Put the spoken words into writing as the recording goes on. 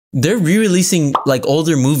they're re-releasing like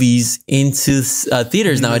older movies into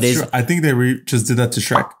theaters nowadays. I think they just did that to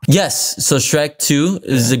Shrek. Yes. So Shrek 2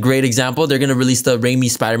 is a great example. They're going to release the Raimi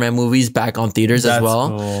Spider-Man movies back on theaters as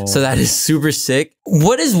well. Cool. So that is super sick.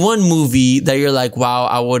 What is one movie that you're like, wow,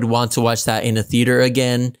 I would want to watch that in a theater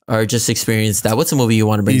again or just experience that? What's a movie you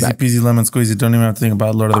want to bring back? Easy peasy lemon squeezy. Don't even have to think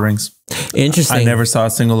about Lord of the Rings. Interesting. I never saw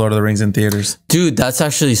a single Lord of the Rings in theaters. Dude, that's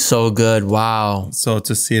actually so good. Wow. So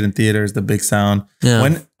to see it in theaters, the big sound.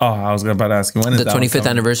 Yeah. I was about to ask you, when is the 25th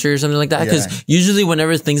anniversary or something like that? Because usually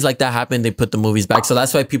whenever things like that happen, they put the movies back. So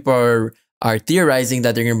that's why people are theorizing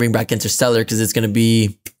that they're going to bring back Interstellar because it's going to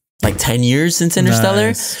be like 10 years since Interstellar.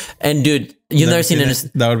 Nice. And dude, you've never seen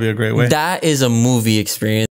Interstellar. That would be a great way. That is a movie experience.